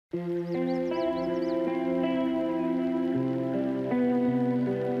I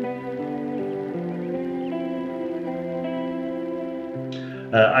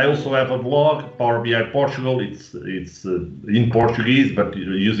also have a blog, Power BI Portugal. It's in Portuguese, but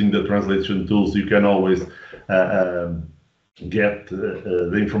using the translation tools, you can always get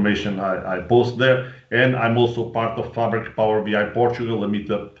the information I post there. And I'm also part of Fabric Power BI Portugal, a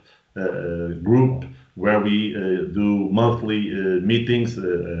meetup group where we do monthly meetings.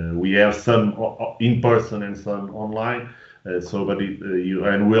 We have some in person and some online.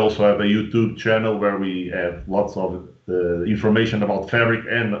 And we also have a YouTube channel where we have lots of information about Fabric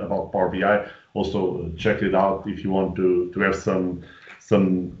and about Power BI. Also, check it out if you want to have some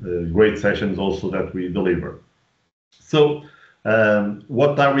great sessions also that we deliver. So,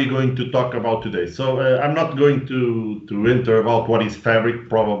 what are we going to talk about today? So, I'm not going to enter about what is Fabric.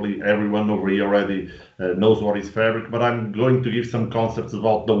 Probably everyone over here already knows what is Fabric, but I'm going to give some concepts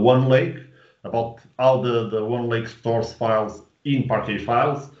about the One Lake, about how the One Lake stores files in Parquet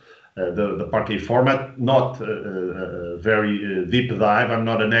files, the Parquet format. Not very deep dive. I'm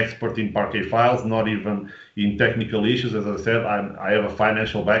not an expert in Parquet files, not even in technical issues. As I said, I have a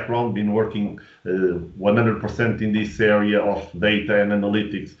financial background, been working 100% in this area of data and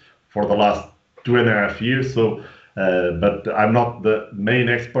analytics for the last 2.5 years. So, but I'm not the main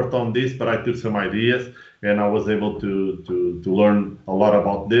expert on this, but I took some ideas and I was able to learn a lot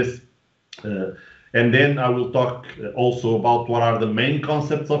about this. And then I will talk also about what are the main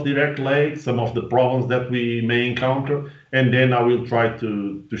concepts of direct lake, some of the problems that we may encounter, and then I will try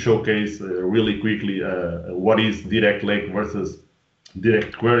to showcase really quickly what is direct lake versus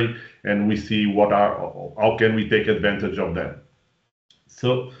direct query, and we see how can we take advantage of that.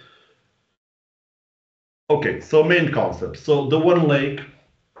 So, okay, so main concepts. So the One Lake,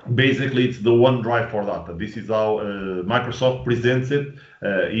 basically, it's the OneDrive for data. This is how Microsoft presents it.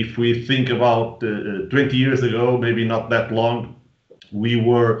 If we think about 20 years ago, maybe not that long, we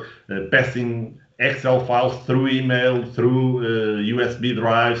were passing Excel files through email, through USB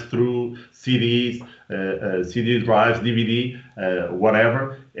drives, through CDs, CD drives, DVD,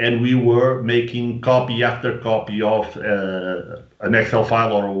 whatever, and we were making copy after copy of an Excel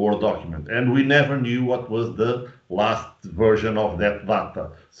file or a Word document, and we never knew what was the last version of that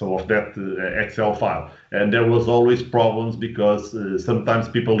data, so of that Excel file. And there was always problems because sometimes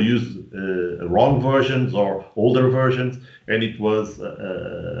people use wrong versions or older versions, and it was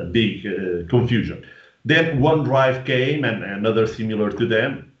a big confusion. Then OneDrive came and others similar to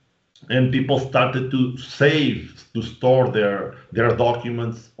them, and people started to store their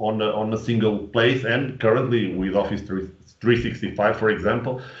documents on a single place. And currently with Office 365, for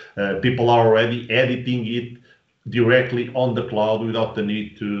example, people are already editing it directly on the cloud without the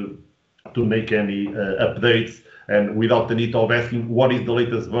need to make any updates, and without the need of asking what is the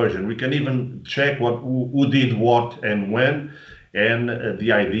latest version. We can even check who did what and when. And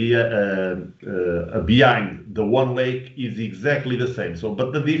the idea behind the One Lake is exactly the same. So,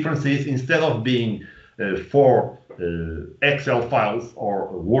 but the difference is, instead of being for Excel files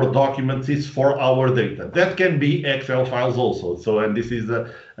or Word documents, is for our data. That can be Excel files also. So, and this is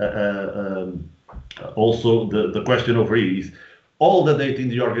also the question over here is all the data in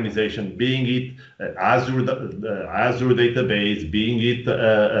the organization, being it Azure database, being it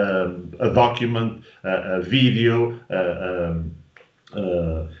a document, a video,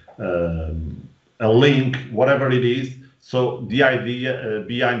 a link, whatever it is. So the idea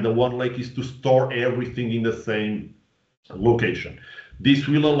behind the One Lake is to store everything in the same location. This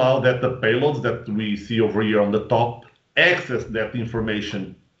will allow that the payloads that we see over here on the top access that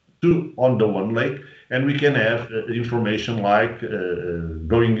information on the One Lake, and we can have information like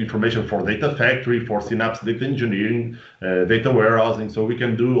information for data factory, for Synapse data engineering, data warehousing. So we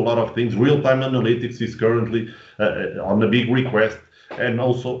can do a lot of things. Real-time analytics is currently on a big request, and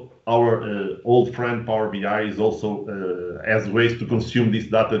also our old friend Power BI is also has ways to consume this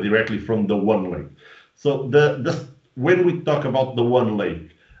data directly from the One Lake. So when we talk about the One Lake,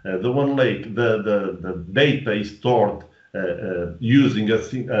 the data is stored using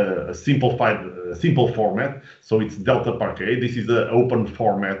a simple format. So it's Delta Parquet. This is an open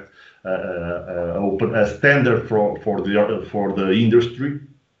format, a standard for the industry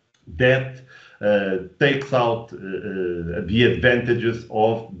that takes out the advantages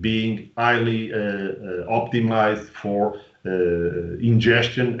of being highly optimized for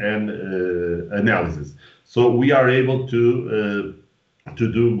ingestion and analysis. So we are able to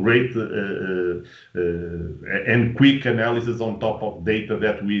do great and quick analysis on top of data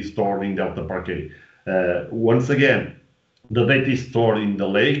that we store in Delta Parquet. Once again, the data is stored in the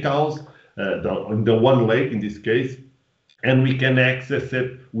lake house, in the One Lake in this case, and we can access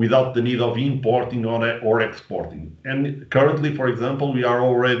it without the need of importing or exporting. And currently, for example, we are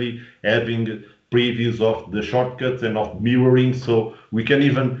already having previews of the shortcuts and of mirroring, so we can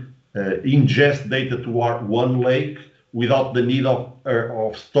even ingest data to our one lake without the need of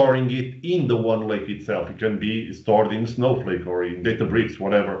storing it in the one lake itself. It can be stored in Snowflake or in Databricks,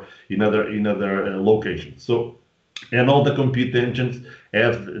 whatever, in other locations. So, and all the compute engines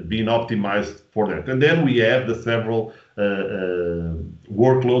have been optimized for that. And then we have the several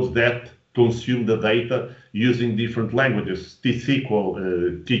workloads that consume the data using different languages: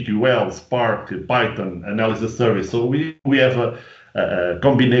 T-SQL, TQL, Spark, Python, analysis service. So we have a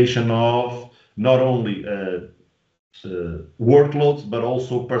combination of not only workloads, but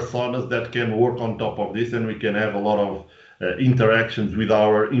also personas that can work on top of this, and we can have a lot of interactions with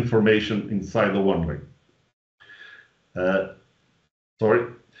our information inside the one lake.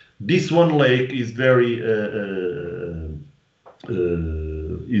 This one lake is very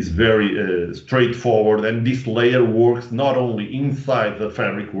straightforward, and this layer works not only inside the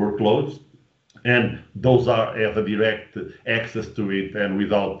Fabric workloads, and those have a direct access to it and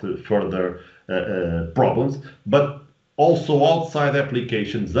without further problems, but also outside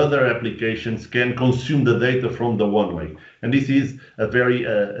applications. Other applications can consume the data from the one lake, and this is a very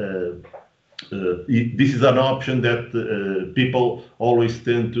this is an option that people always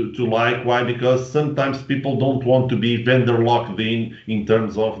tend to like. Why? Because sometimes people don't want to be vendor locked in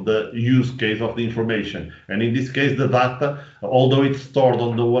terms of the use case of the information. And in this case, the data, although it's stored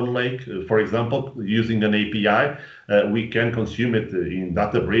on the one lake, for example, using an API, we can consume it in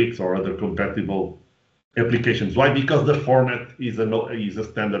Databricks or other compatible applications. Why? Because the format is a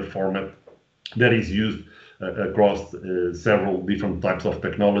standard format that is used across several different types of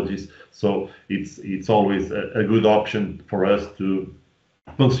technologies. So it's always a good option for us to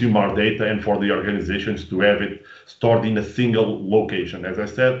consume our data and for the organizations to have it stored in a single location. As I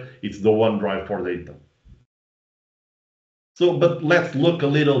said, it's the OneDrive for data. So, but let's look a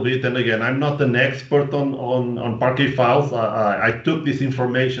little bit, and again, I'm not an expert on Parquet files. I took this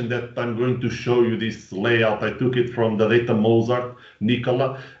information that I'm going to show you, this layout, I took it from the Data Mozart,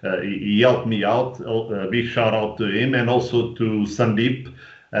 Nicola. He helped me out. A big shout out to him, and also to Sandeep,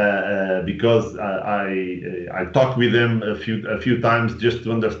 because I talked with them a few times just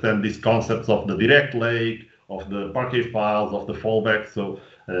to understand these concepts of the direct lake, of the Parquet files, of the fallback. So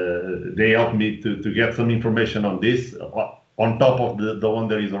they helped me to get some information on this, on top of the one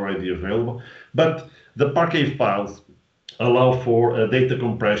that is already available. But the Parquet files allow for data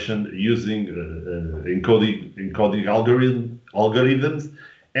compression using encoding algorithms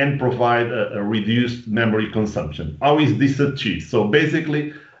and provide a reduced memory consumption. How is this achieved? So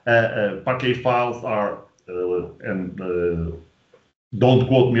basically, Parquet files are, don't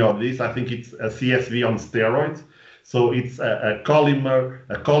quote me on this, I think it's a CSV on steroids. So it's a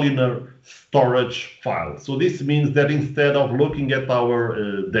columnar storage file. So this means that instead of looking at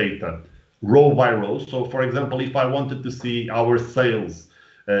our data row by row, so for example, if I wanted to see our sales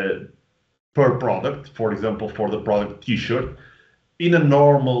per product, for example, for the product T-shirt, in a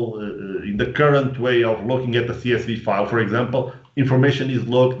normal, in the current way of looking at the CSV file, for example, information is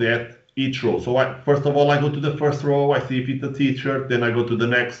looked at each row. So first of all, I go to the first row, I see if it's a T-shirt, then I go to the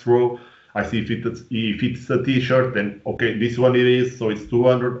next row, I see if it's a T-shirt, then okay, this one it is, so it's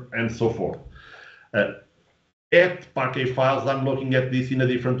 200, and so forth. At Parquet files, I'm looking at this in a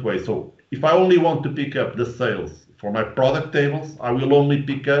different way. So if I only want to pick up the sales for my product tables, I will only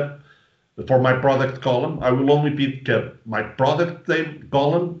pick up, for my product column, I will only pick up my product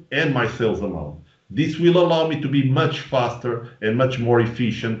column and my sales amount. This will allow me to be much faster and much more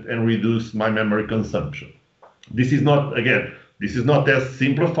efficient and reduce my memory consumption. This is not, again, this is not as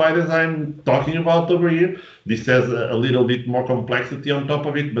simplified as I'm talking about over here. This has a little bit more complexity on top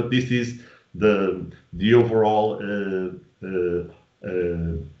of it, but this is the overall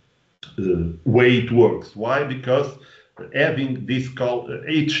way it works. Why? Because having this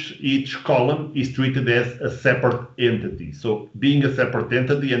each column is treated as a separate entity. So being a separate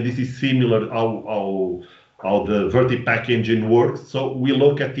entity, and this is similar how the Vertipack engine works. So we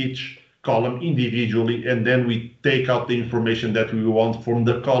look at each column individually, and then we take out the information that we want from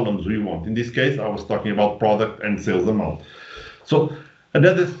the columns we want. In this case, I was talking about product and sales amount. So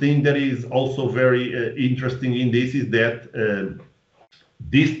another thing that is also very interesting in this is that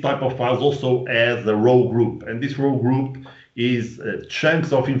this type of files also has a row group, and this row group is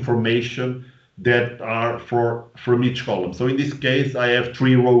chunks of information that are from each column. So in this case, I have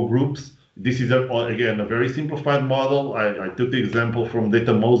 3 row groups. This is, again, a very simplified model. I took the example from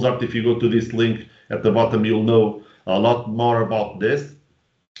Data Mozart. If you go to this link at the bottom, you'll know a lot more about this.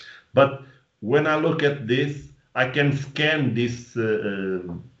 But when I look at this, I can scan this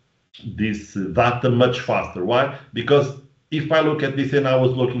data much faster. Why? Because if I look at this and I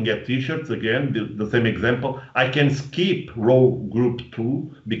was looking at t-shirts, again, the same example, I can skip row group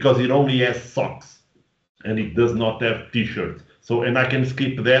 2 because it only has socks and it does not have t-shirts. So, and I can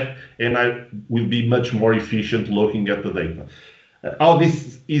skip that and I will be much more efficient looking at the data. How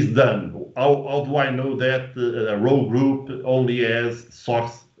this is done? How do I know that a row group only has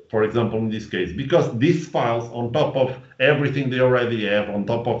socks, for example, in this case? Because these files, on top of everything they already have, on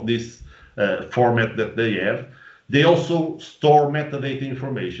top of this format that they have, they also store metadata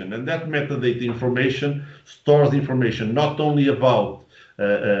information. And that metadata information stores information not only about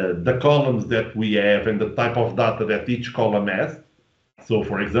the columns that we have and the type of data that each column has. So,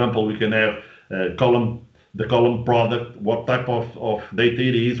 for example, we can have the column product, what type of data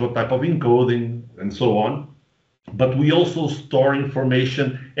it is, what type of encoding, and so on. But we also store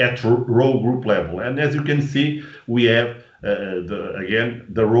information at row group level. And as you can see, we have, again,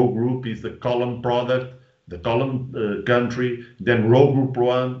 the row group is the column product, the column country, then row group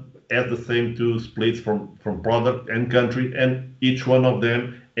 1 has the same two splits from product and country, and each one of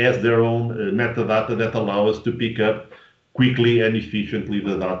them has their own metadata that allow us to pick up quickly and efficiently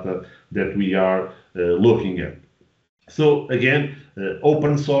the data that we are looking at. So again,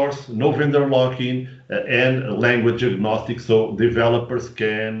 open source, no vendor lock-in, and language agnostic, so developers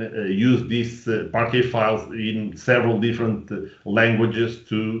can use these Parquet files in several different languages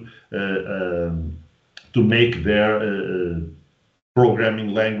to make their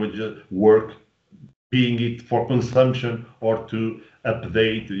programming language work, being it for consumption or to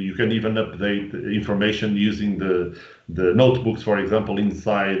update. You can even update information using the notebooks, for example,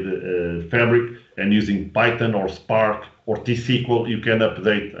 inside Fabric, and using Python or Spark or T-SQL, you can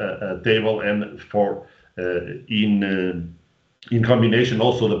update a table, and for in combination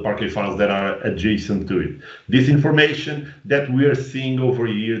also the Parquet files that are adjacent to it. This information that we are seeing over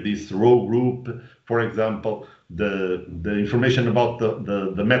here, this row group, for example, the information about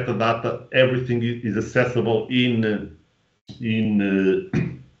the metadata, everything is accessible in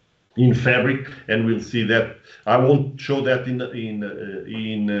Fabric, and we'll see that. I won't show that in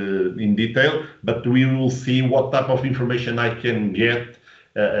detail, but we will see what type of information I can get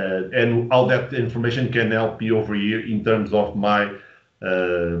and how that information can help me over here in terms of my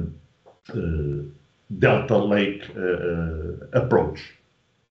Delta Lake approach.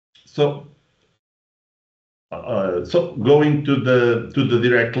 So going to the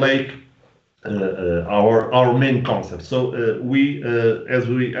Direct Lake, our main concept. So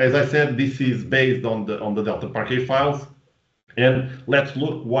as I said, this is based on the Delta Parquet files, and let's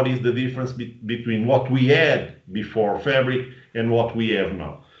look what is the difference between what we had before Fabric and what we have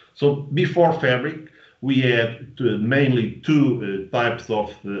now. So before Fabric, we had mainly two types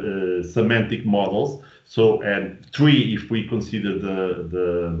of semantic models. So, and three if we consider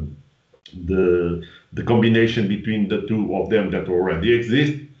the combination between the two of them that already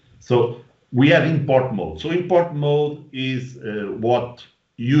exist. So we have import mode. So import mode is what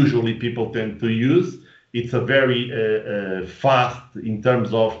usually people tend to use. It's a very fast in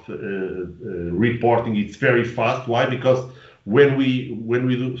terms of reporting. It's very fast. Why? Because when we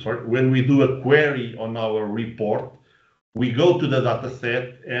do a query on our report, we go to the data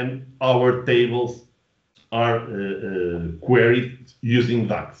set and our tables are queried using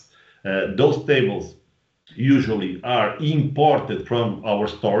DAX. Those tables usually are imported from our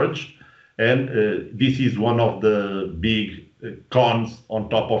storage, and this is one of the big cons on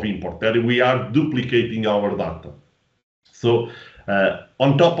top of import, that we are duplicating our data. So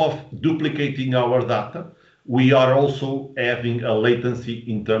on top of duplicating our data, we are also having a latency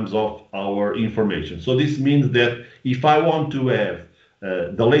in terms of our information. So this means that if I want to have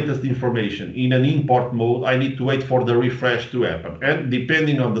the latest information in an import mode, I need to wait for the refresh to happen. And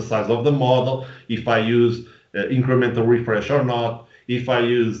depending on the size of the model, if I use incremental refresh or not, if I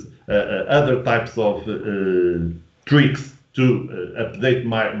use other types of tricks to update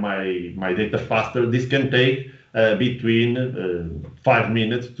my data faster, this can take between 5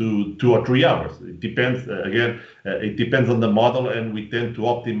 minutes to 2 or 3 hours. It depends, again, it depends on the model, and we tend to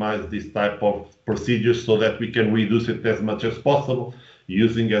optimize this type of procedures so that we can reduce it as much as possible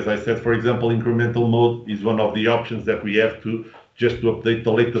using, as I said, for example, incremental mode is one of the options that we have to just to update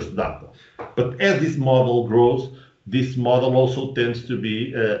the latest data. But as this model grows, this model also tends to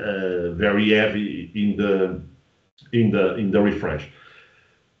be very heavy in the refresh.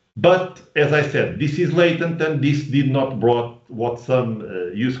 But as I said, this is latent, and this did not brought what some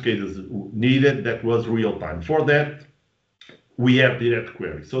use cases needed, that was real time. For that, we have direct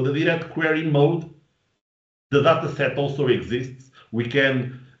query. So the direct query mode, the data set also exists. We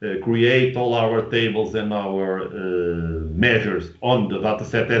can create all our tables and our measures on the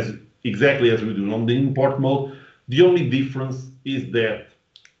dataset as exactly as we do on the import mode. The only difference is that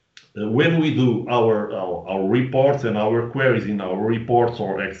when we do our reports and our queries in our reports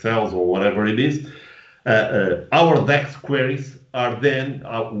or Excels or whatever it is, our DEX queries are then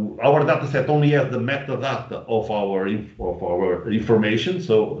our dataset only has the metadata of our information,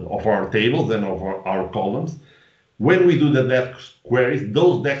 so of our tables and of our columns. When we do the DEX queries,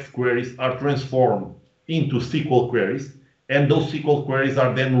 those DEX queries are transformed into SQL queries, and those SQL queries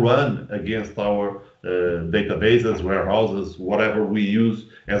are then run against our databases, warehouses, whatever we use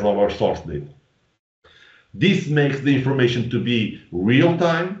as our source data. This makes the information to be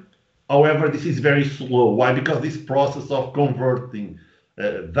real-time. However, this is very slow. Why? Because this process of converting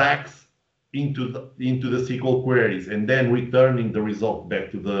DAX into the SQL queries and then returning the result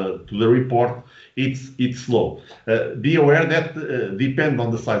back to the report, it's slow. Be aware that depend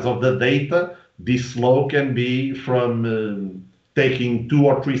on the size of the data, this slow can be from taking 2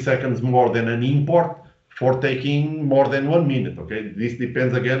 or 3 seconds more than an import for taking more than 1 minute. Okay, this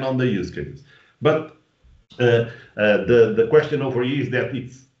depends again on the use cases. But the question over here is that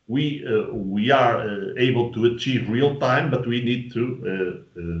we are able to achieve real time, but we need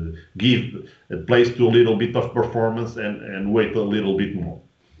to give a place to a little bit of performance and wait a little bit more.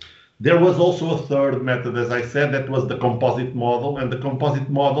 There was also a third method, as I said, that was the composite model, and the composite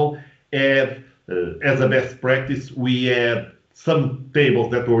model had, as a best practice, we had some tables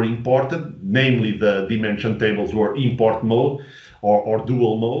that were imported, namely the dimension tables were import mode or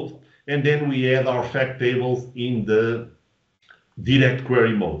dual mode, and then we had our fact tables in the direct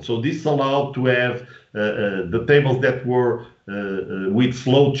query mode. So this allowed to have the tables that were with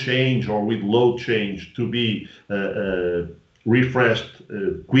slow change or with low change to be refreshed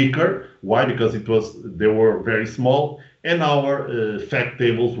quicker. Why? Because they were very small, and our fact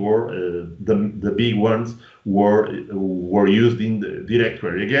tables were the big ones were used in the direct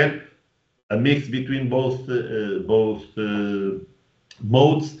query. Again, a mix between both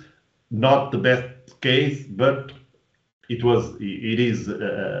modes, not the best case, but it is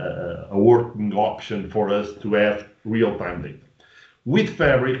a working option for us to have real-time data. With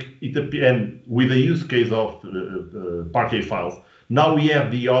Fabric, and with the use case of Parquet files, now we have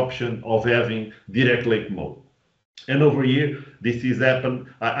the option of having direct lake mode. And over here, this is happened.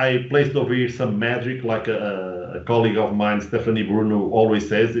 I placed over here some magic, like a colleague of mine, Stephanie Bruno, always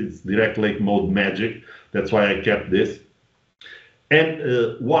says it's direct lake mode magic. That's why I kept this. And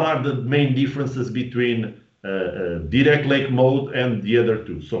what are the main differences between direct lake mode and the other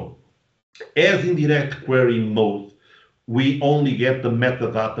two? So, as in direct query mode, we only get the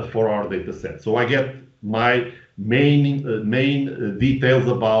metadata for our data set. So I get my main details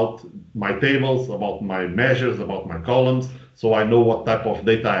about my tables, about my measures, about my columns. So I know what type of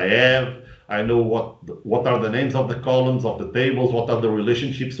data I have. I know what are the names of the columns, of the tables, what are the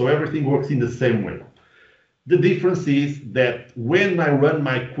relationships. So everything works in the same way. The difference is that when I run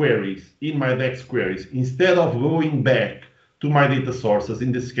my queries in my DEX queries, instead of going back to my data sources,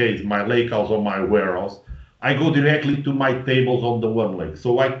 in this case, my lakehouse or my warehouse, I go directly to my tables on the OneLake.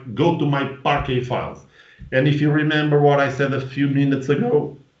 So I go to my Parquet files. And if you remember what I said a few minutes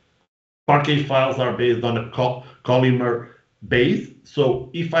ago, Parquet files are based on a columnar base. So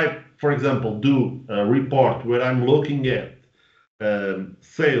if I, for example, do a report where I'm looking at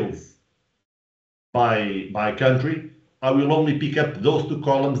sales by country, I will only pick up those two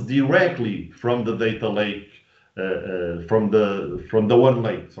columns directly from the data lake, from the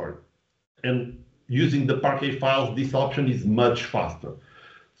OneLake, sorry. And using the Parquet files, this option is much faster.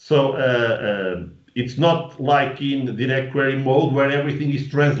 So it's not like in direct query mode where everything is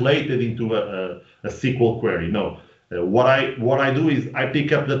translated into a SQL query. No, what I do is I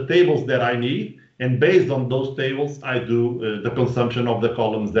pick up the tables that I need, and based on those tables, I do the consumption of the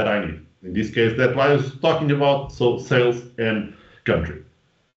columns that I need. In this case, that's what I was talking about, so sales and country.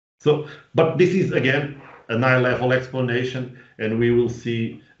 So, but this is again a high-level explanation, and we will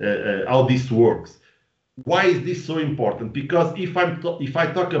see how this works. Why is this so important? Because if I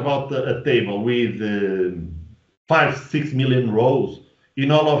talk about a table with 5-6 million rows,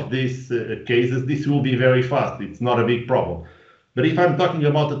 in all of these cases, this will be very fast. It's not a big problem. But if I'm talking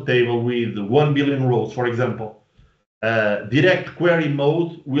about a table with 1 billion rows, for example, direct query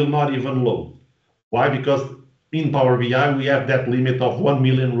mode will not even load. Why? Because in Power BI, we have that limit of 1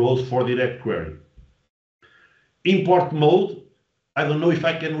 million rows for direct query. Import mode, I don't know if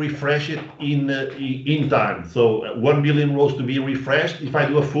I can refresh it in time. So 1 billion rows to be refreshed. If I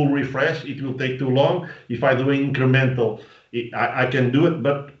do a full refresh, it will take too long. If I do an incremental, I can do it,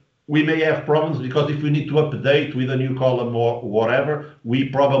 but we may have problems because if we need to update with a new column or whatever, we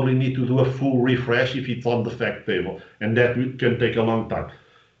probably need to do a full refresh if it's on the fact table, and that can take a long time.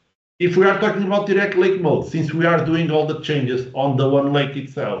 If we are talking about direct lake mode, since we are doing all the changes on the one lake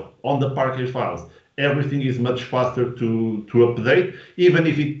itself, on the Parquet files, everything is much faster to update, even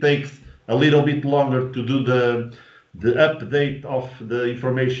if it takes a little bit longer to do the update of the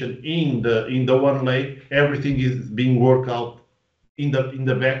information in the one lake. Everything is being worked out in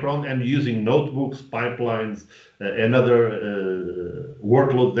the background and using notebooks, pipelines, and other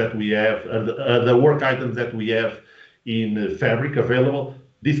workloads that we have, the work items that we have in Fabric available.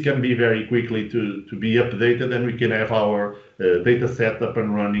 This can be very quickly to be updated, and we can have our data set up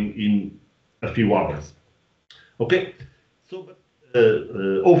and running in a few hours. Okay, so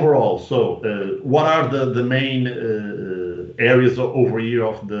overall, what are the main areas over here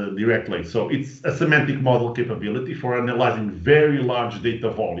of the direct lake? So it's a semantic model capability for analyzing very large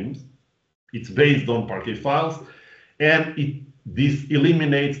data volumes. It's based on Parquet files, and this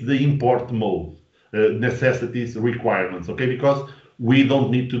eliminates the import mode necessities requirements, okay, because we don't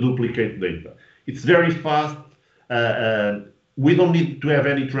need to duplicate data. It's very fast. We don't need to have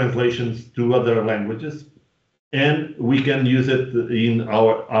any translations to other languages, and we can use it in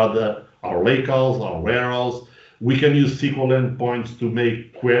our lakehouse, our warehouse. We can use SQL endpoints to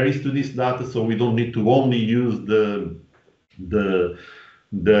make queries to this data, so we don't need to only use the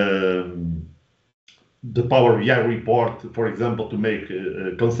Power BI report, for example, to make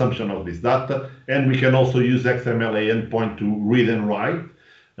consumption of this data. And we can also use XMLA endpoint to read and write.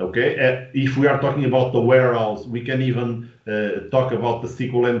 Okay, if we are talking about the warehouse, we can even talk about the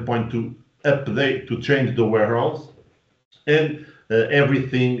SQL endpoint to update, to change the warehouse. And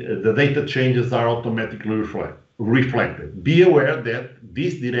everything, the data changes are automatically reflected. Be aware that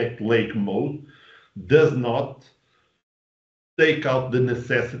this direct lake mode does not take out the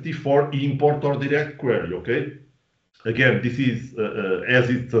necessity for import or direct query, okay? Again, this is, as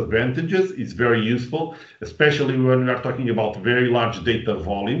its advantages, it's very useful, especially when we are talking about very large data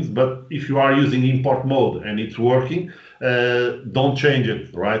volumes. But if you are using import mode and it's working, don't change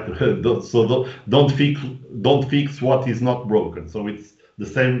it, right? Don't fix what is not broken. So it's the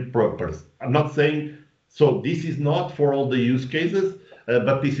same purpose. I'm not saying, so this is not for all the use cases,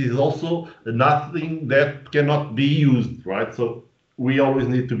 but this is also nothing that cannot be used, right? So we always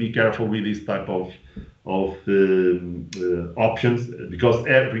need to be careful with this type of options, because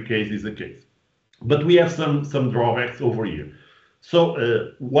every case is a case. But we have some drawbacks over here.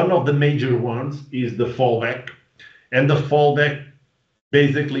 So one of the major ones is the fallback, and the fallback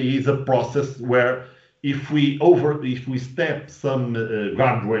basically is a process where if we step some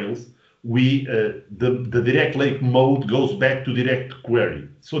guardrails, the direct lake mode goes back to direct query.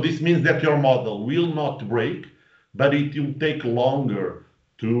 So this means that your model will not break, but it will take longer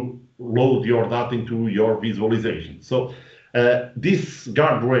to load your data into your visualization. So these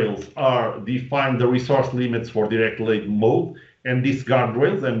guardrails define the resource limits for direct lake mode, and these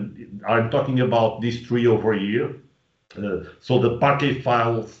guardrails, and I'm talking about these three over here. So the Parquet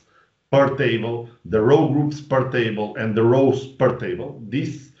files per table, the row groups per table, and the rows per table.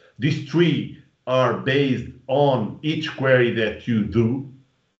 These three are based on each query that you do.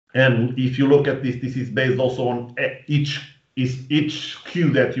 And if you look at this is based also on each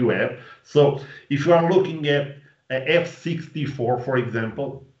queue that you have. So if you are looking at F64, for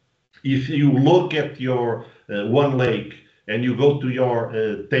example, if you look at your one lake and you go to your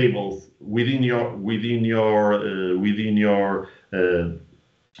tables within your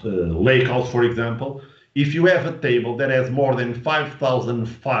lakehouse, for example, if you have a table that has more than 5,000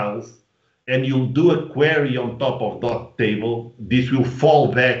 files, and you'll do a query on top of that table, this will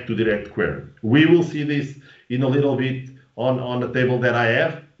fall back to direct query. We will see this in a little bit on the table that I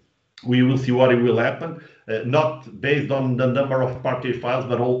have. We will see what will happen, not based on the number of Parquet files,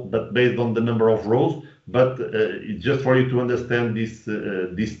 but based on the number of rows. But just for you to understand these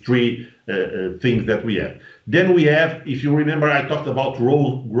three things that we have. Then we have, if you remember, I talked about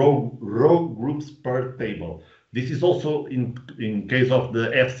row groups per table. This is also in case of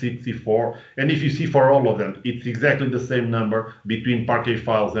the F64, and if you see for all of them, it's exactly the same number between Parquet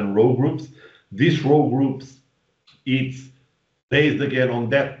files and row groups. These row groups, it's based again on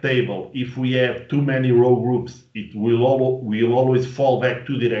that table. If we have too many row groups, it will always fall back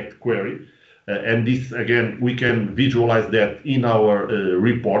to direct query. And this, again, we can visualize that in our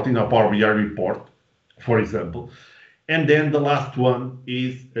report, in our Power BI report, for example. And then the last one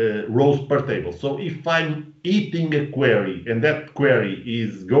is rows per table. So if I'm eating a query, and that query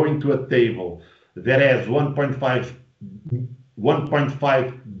is going to a table that has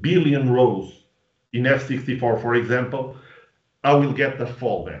 1.5 billion rows in F64, for example, I will get a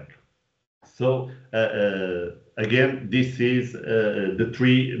fallback. So again, this is the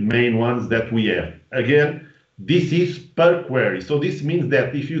three main ones that we have. Again, this is per query. So this means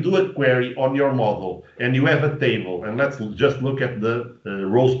that if you do a query on your model and you have a table, and let's just look at the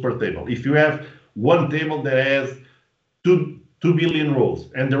rows per table. If you have one table that has 2 billion rows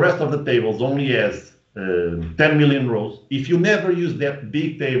and the rest of the tables only has 10 million rows, if you never use that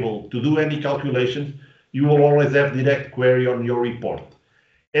big table to do any calculations, you will always have direct query on your report.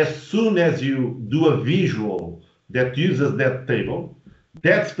 As soon as you do a visual that uses that table,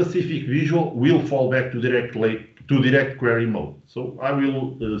 that specific visual will fall back to direct query mode. So I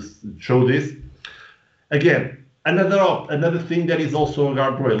will show this. Again, another thing that is also a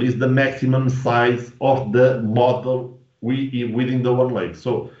guardrail is the maximum size of the model within the one lake.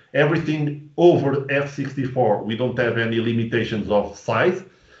 So everything over F64, we don't have any limitations of size.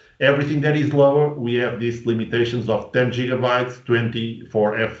 Everything that is lower, we have these limitations of 10 gigabytes, 20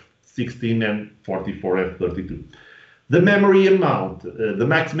 for F16 and 40 for F32. The memory amount, the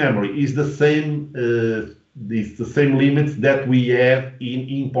max memory, is the same. It's the same limits that we have in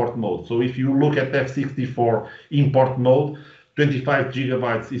import mode. So if you look at F64 import mode, 25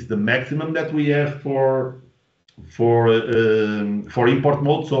 gigabytes is the maximum that we have for import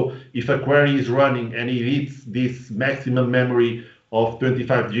mode. So if a query is running and it hits this maximum memory of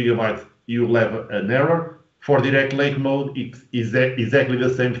 25 gigabytes, you'll have an error. For direct lake mode, it's exactly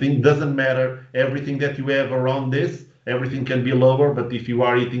the same thing. Doesn't matter everything that you have around this. Everything can be lower, but if you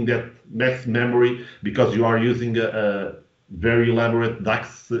are hitting that max memory because you are using a very elaborate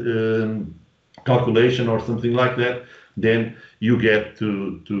DAX calculation or something like that, then you get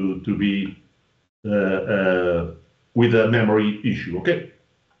to be with a memory issue. Okay.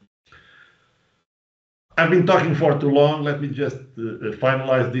 I've been talking for too long. Let me just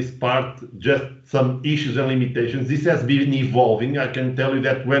finalize this part. Just some issues and limitations. This has been evolving. I can tell you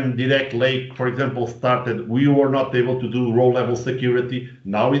that when Direct Lake, for example, started, we were not able to do row level security.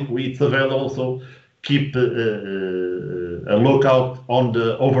 Now it's available. So keep a lookout on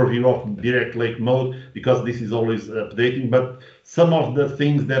the overview of Direct Lake mode because this is always updating. But some of the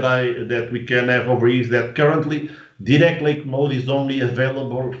things that we can have over here is that currently Direct Lake mode is only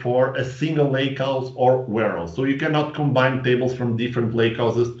available for a single lakehouse or warehouse. So you cannot combine tables from different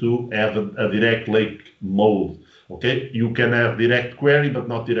lakehouses to have a Direct Lake mode. Okay, you can have direct query but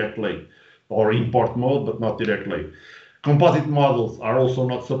not Direct Lake, or import mode but not Direct Lake. Composite models are also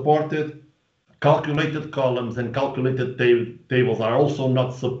not supported. Calculated columns and calculated tables are also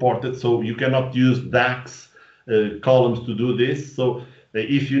not supported. So you cannot use DAX columns to do this. So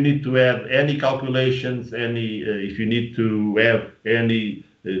if you need to have any calculations, if you need to have any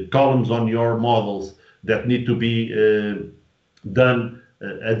columns on your models that need to be done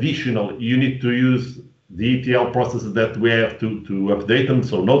additional, you need to use the ETL processes that we have to update them.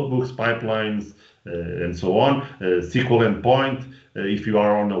 So notebooks, pipelines, and so on. SQL endpoint. If you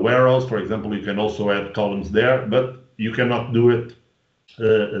are on a warehouse, for example, you can also add columns there, but you cannot do it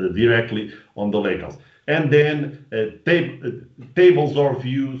directly on the lakehouse. And then tables or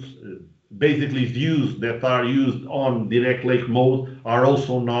views, basically views that are used on Direct Lake mode are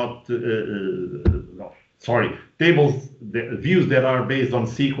also not, views that are based on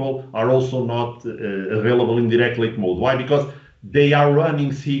SQL are also not available in Direct Lake mode. Why? Because they are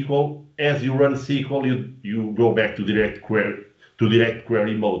running SQL. As you run SQL, you go back to direct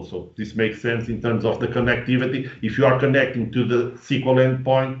query mode. So this makes sense in terms of the connectivity. If you are connecting to the SQL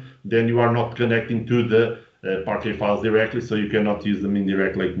endpoint, then you are not connecting to the Parquet files directly, so you cannot use them in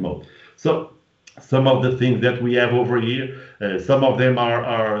Direct Lake mode. So some of the things that we have over here, some of them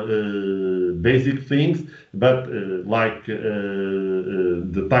are basic things, but like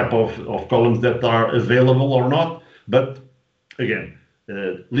the type of columns that are available or not. But again,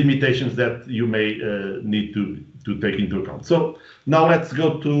 limitations that you may need to take into account. So now let's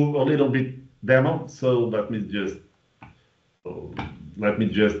go to a little bit demo. So let me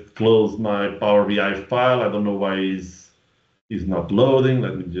just close my Power BI file. I don't know why it's not loading.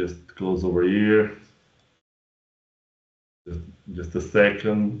 Let me just close over here. Just a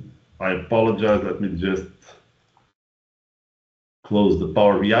second. I apologize. Let me just close the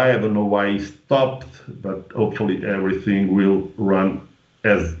Power BI. I don't know why it stopped, but hopefully everything will run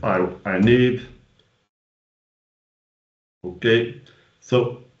as I need. Okay,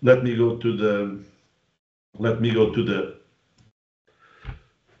 so let me go to the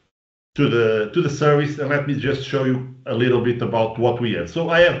service, and let me just show you a little bit about what we have. So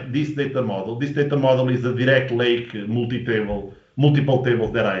I have this data model. This data model is a Direct Lake multiple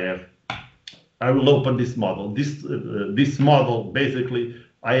tables that I have. I will open this model. This model, basically,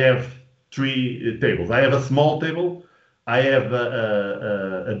 I have three tables. I have a small table, I have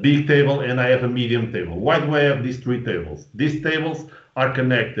a big table, and I have a medium table. Why do I have these three tables? These tables are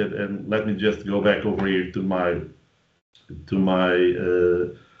connected, and let me just go back over here to my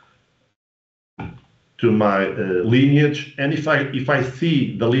lineage. And if I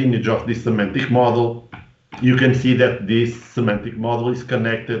see the lineage of this semantic model, you can see that this semantic model is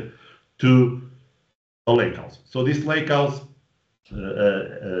connected to a lakehouse. So this lakehouse,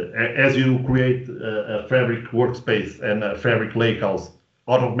 as you create a Fabric workspace and a Fabric lakehouse,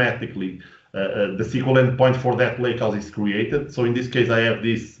 automatically the SQL endpoint for that lakehouse is created. So in this case, I have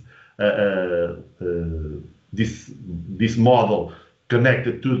this model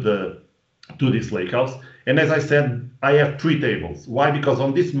connected to this lakehouse. And as I said, I have three tables. Why? Because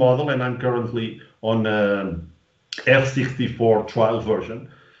on this model, and I'm currently on F64 trial version.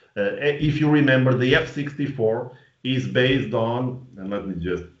 If you remember, the F64 is based on, and let me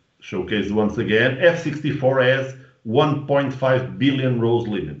just showcase once again, F64 has 1.5 billion rows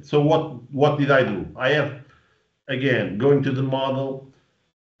limit. So what did I do? I have, again, going to the model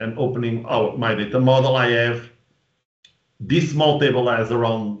and opening out my data model, I have this small table has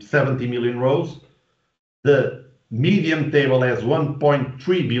around 70 million rows. The medium table has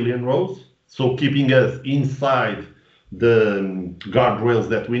 1.3 billion rows, so keeping us inside the guardrails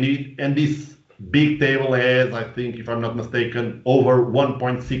that we need. And this big table has, I think, if I'm not mistaken, over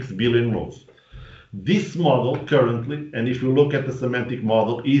 1.6 billion rows. This model currently, and if you look at the semantic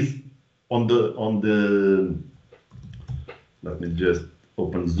model, is on the let me just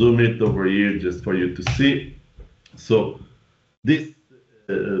zoom it over here just for you to see. So this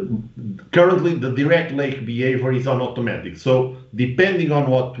currently the direct lake behavior is on automatic. So depending on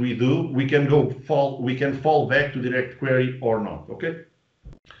what we do, we can fall back to direct query or not. Okay.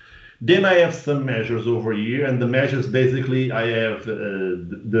 Then I have some measures over here, and the measures basically I have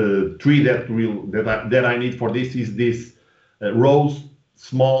the tree that I need for this is this rows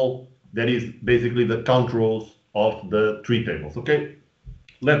small, that is basically the count rows of the three tables. Okay.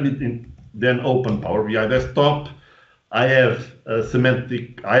 Let me then open Power BI Desktop. I have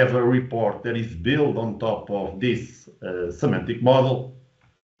a report that is built on top of this semantic model,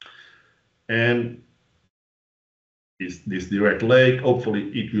 and is this direct lake. Hopefully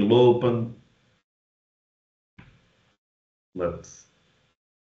it will open. Let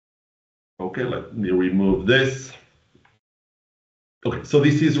me remove this. Okay, so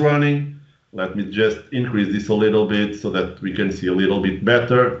this is running. Let me just increase this a little bit so that we can see a little bit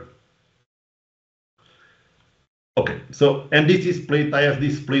better. Okay, so, and this is split, I have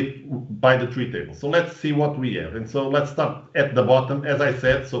this split by the three tables. So let's see what we have. And so let's start at the bottom, as I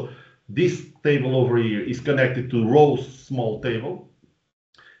said. So this table over here is connected to rows small table.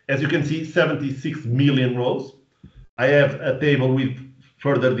 As you can see, 76 million rows. I have a table with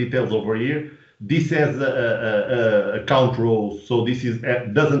further details over here. This has a count rows, so this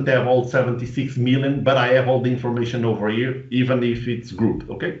doesn't have all 76 million, but I have all the information over here, even if it's grouped,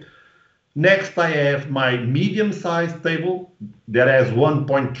 okay? Next, I have my medium-sized table that has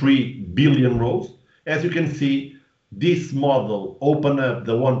 1.3 billion rows. As you can see, this model opened up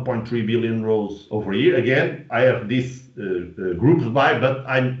the 1.3 billion rows over here. Again, I have this groups by, but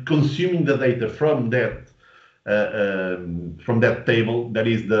I'm consuming the data from that table, that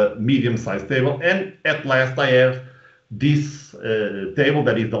is the medium-sized table. And at last, I have this table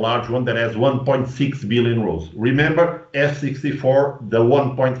that is the large one that has 1.6 billion rows. Remember, F64, the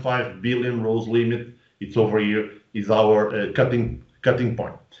 1.5 billion rows limit, it's over here, is our cutting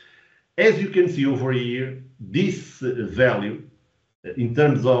point. As you can see over here, this value, in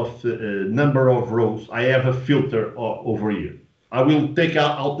terms of number of rows, I have a filter over here. I will take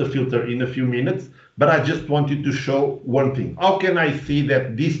out the filter in a few minutes, but I just wanted to show one thing. How can I see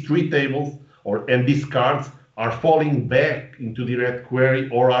that these three tables and these cards are falling back into direct query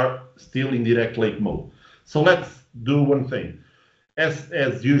or are still in direct lake mode? So let's do one thing.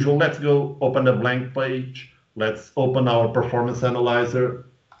 As usual, let's go open a blank page. Let's open our performance analyzer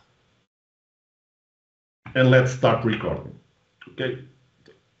and let's start recording. Okay.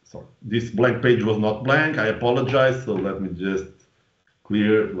 Sorry, this blank page was not blank. I apologize. So let me just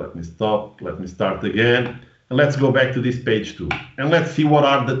clear. Let me stop. Let me start again. And let's go back to this page too. And let's see what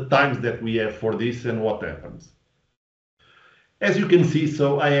are the times that we have for this and what happens. As you can see,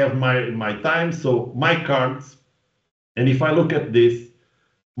 so I have my times, so my cards. And if I look at this,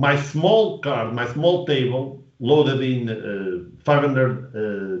 my small card, my small table loaded in 500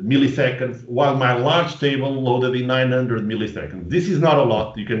 milliseconds, while my large table loaded in 900 milliseconds. This is not a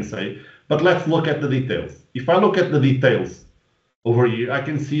lot, you can say, but let's look at the details. If I look at the details over here, I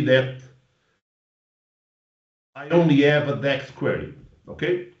can see that I only have a DAX query.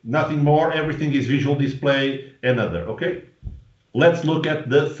 Okay, nothing more. Everything is visual display and other. Okay, let's look at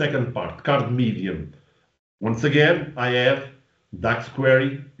the second part, card medium. Once again, I have DAX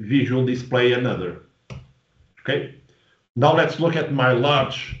query, visual display, and other. Okay, now let's look at my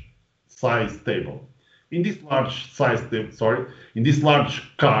large size table. In this large size table, sorry, in this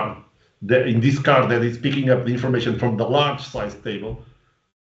large card, in this card that is picking up the information from the large size table,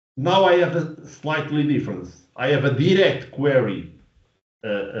 now I have a slightly difference. I have a direct query,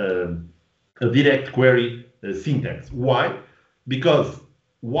 syntax. Why? Because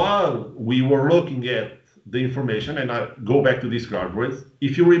while we were looking at the information, and I go back to these guardrails,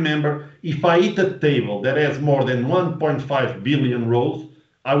 if you remember, if I hit a table that has more than 1.5 billion rows,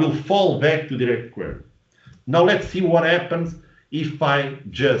 I will fall back to direct query. Now let's see what happens if I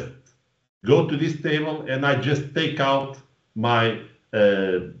just go to this table and I just take out my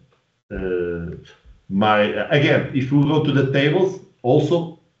again, if we go to the tables,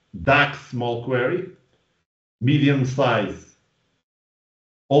 also DAX small query, medium size,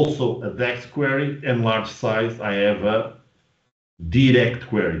 also a DAX query, and large size, I have a direct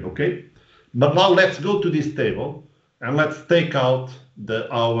query, okay? But now let's go to this table and let's take out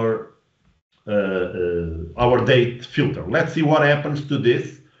our date filter. Let's see what happens to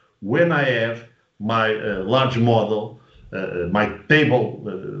this when I have my large model, my table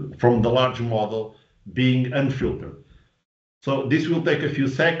from the large model being unfiltered. So this will take a few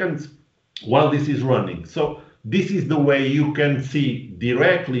seconds while this is running. So this is the way you can see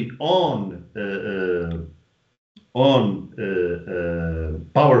directly on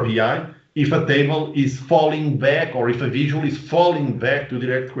Power BI if a table is falling back or if a visual is falling back to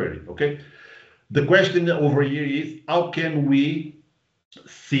direct query. Okay. The question over here is how can we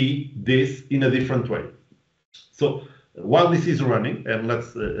see this in a different way? So while this is running, and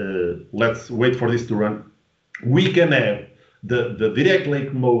let's wait for this to run, we can have the direct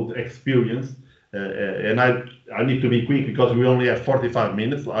lake mode experience. And I need to be quick because we only have 45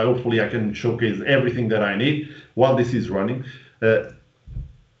 minutes. Hopefully I can showcase everything that I need while this is running.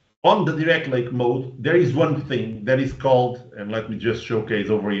 On the direct lake mode, there is one thing that is called, and let me just showcase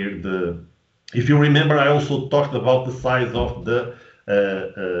over here, if you remember, I also talked about the size of the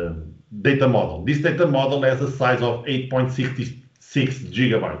data model. This data model has a size of 8.66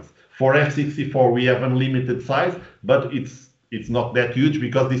 gigabytes. For F64, we have unlimited size, but it's not that huge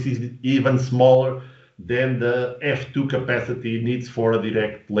because this is even smaller than the F2 capacity needs for a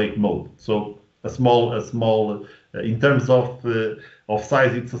direct lake mode. So a small in terms of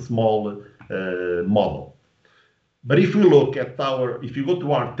size, it's a small model. But if we look at if you go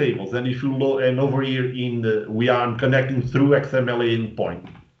to our tables, and if you look, and over here we are connecting through XML endpoint.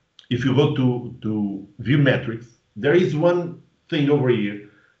 If you go to view metrics, there is one thing over here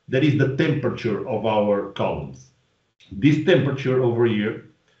that is the temperature of our columns. This temperature over here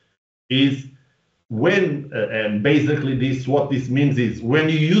is when, and basically what this means is when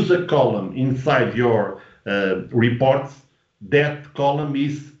you use a column inside your reports, that column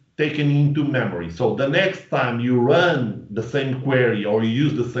is taken into memory. So the next time you run the same query or you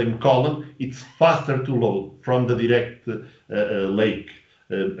use the same column, it's faster to load from the direct lake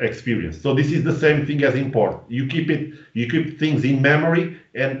experience. So this is the same thing as import. You keep things in memory,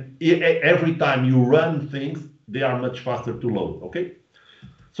 and every time you run things, they are much faster to load. Okay.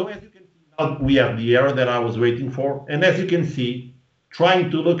 So as you can see, now we have the error that I was waiting for, and as you can see, trying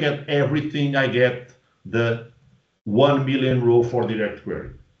to look at everything, I get the 1 million row for direct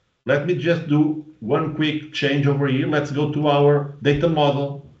query. Let me just do one quick change over here. Let's go to our data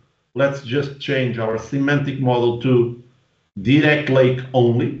model. Let's just change our semantic model to direct lake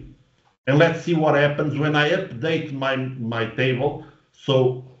only. And let's see what happens when I update my table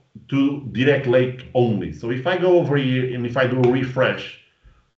so to direct lake only. So if I go over here and if I do a refresh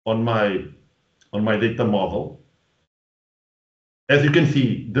on my data model, as you can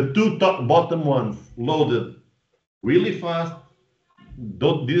see, the two bottom ones loaded really fast.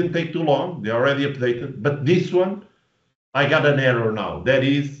 Didn't take too long, they already updated, but this one, I got an error now. That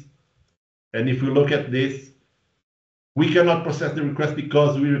is, and if we look at this, we cannot process the request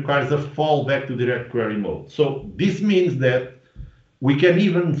because we require a fallback to direct query mode. So this means that we can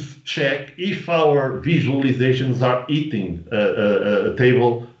even check if our visualizations are hitting a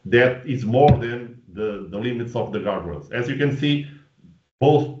table that is more than the limits of the guardrails. As you can see,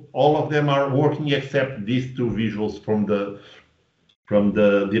 all of them are working except these two visuals from the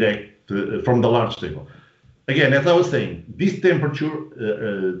large table. Again, as I was saying, this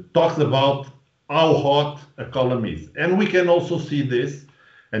temperature talks about how hot a column is. And we can also see this,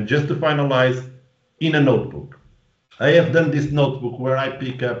 and just to finalize, in a notebook. I have done this notebook where I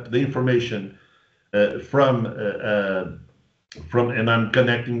pick up the information from and I'm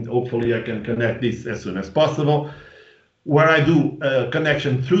connecting. Hopefully, I can connect this as soon as possible. Where I do a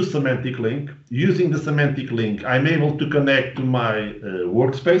connection through semantic link. Using the semantic link, I'm able to connect to my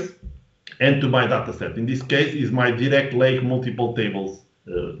workspace and to my dataset. In this case, is my direct lake multiple tables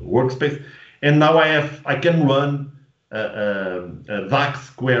workspace, and now I can run a DAX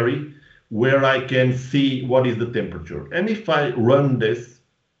query where I can see what is the temperature. And if I run this,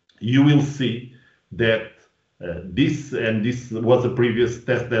 you will see that this was a previous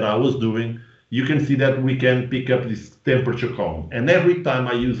test that I was doing. You can see that we can pick up this temperature column. And every time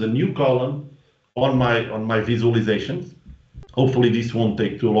I use a new column on my visualizations, hopefully this won't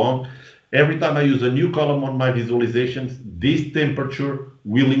take too long. Every time I use a new column on my visualizations, this temperature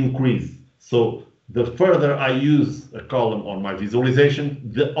will increase. So the further I use a column on my visualization,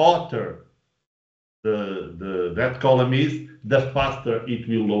 the hotter that column is, the faster it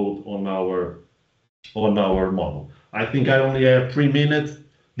will load on our model. I think I only have 3 minutes.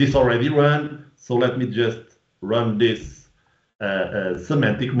 This already ran, so let me just run this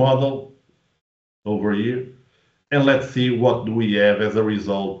semantic model over here, and let's see what do we have as a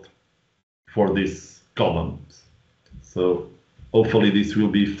result for these columns. So hopefully this will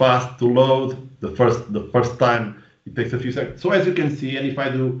be fast to load. The first time it takes a few seconds. So as you can see, and if I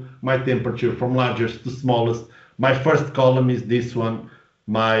do my temperature from largest to smallest, my first column is this one,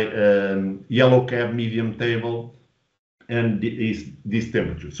 my yellow cab medium table, and is this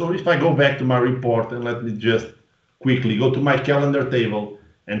temperature. So if I go back to my report, and let me just quickly go to my calendar table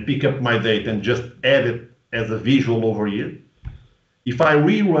and pick up my date and just add it as a visual over here. If I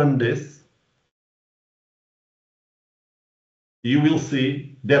rerun this, you will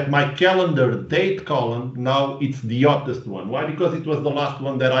see that my calendar date column, now it's the hottest one. Why? Because it was the last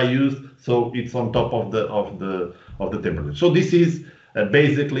one that I used, so it's on top of the temperature. So this is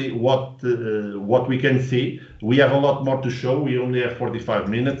basically what we can see. We have a lot more to show. We only have 45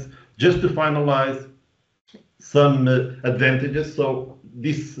 minutes. Just to finalize some advantages. So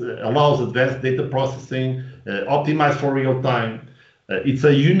this allows advanced data processing, optimized for real time. It's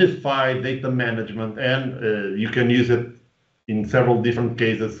a unified data management, and you can use it in several different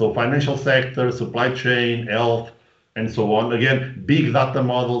cases. So financial sector, supply chain, health, and so on. Again, big data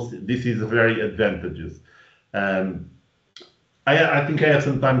models, this is very advantageous. I think I have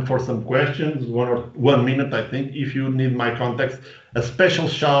some time for some questions, 1 minute, I think, if you need my context. A special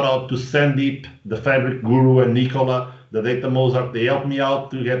shout out to Sandeep, the Fabric Guru, and Nicola, the Data Mozart. They helped me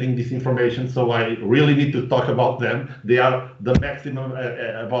out to getting this information, so I really need to talk about them. They are the maximum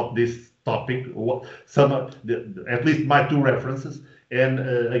about this topic, at least my 2 references. And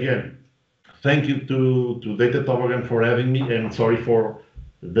again, thank you to Data Toboggan for having me, and sorry for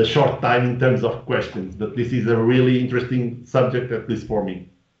the short time in terms of questions, but this is a really interesting subject, at least for me.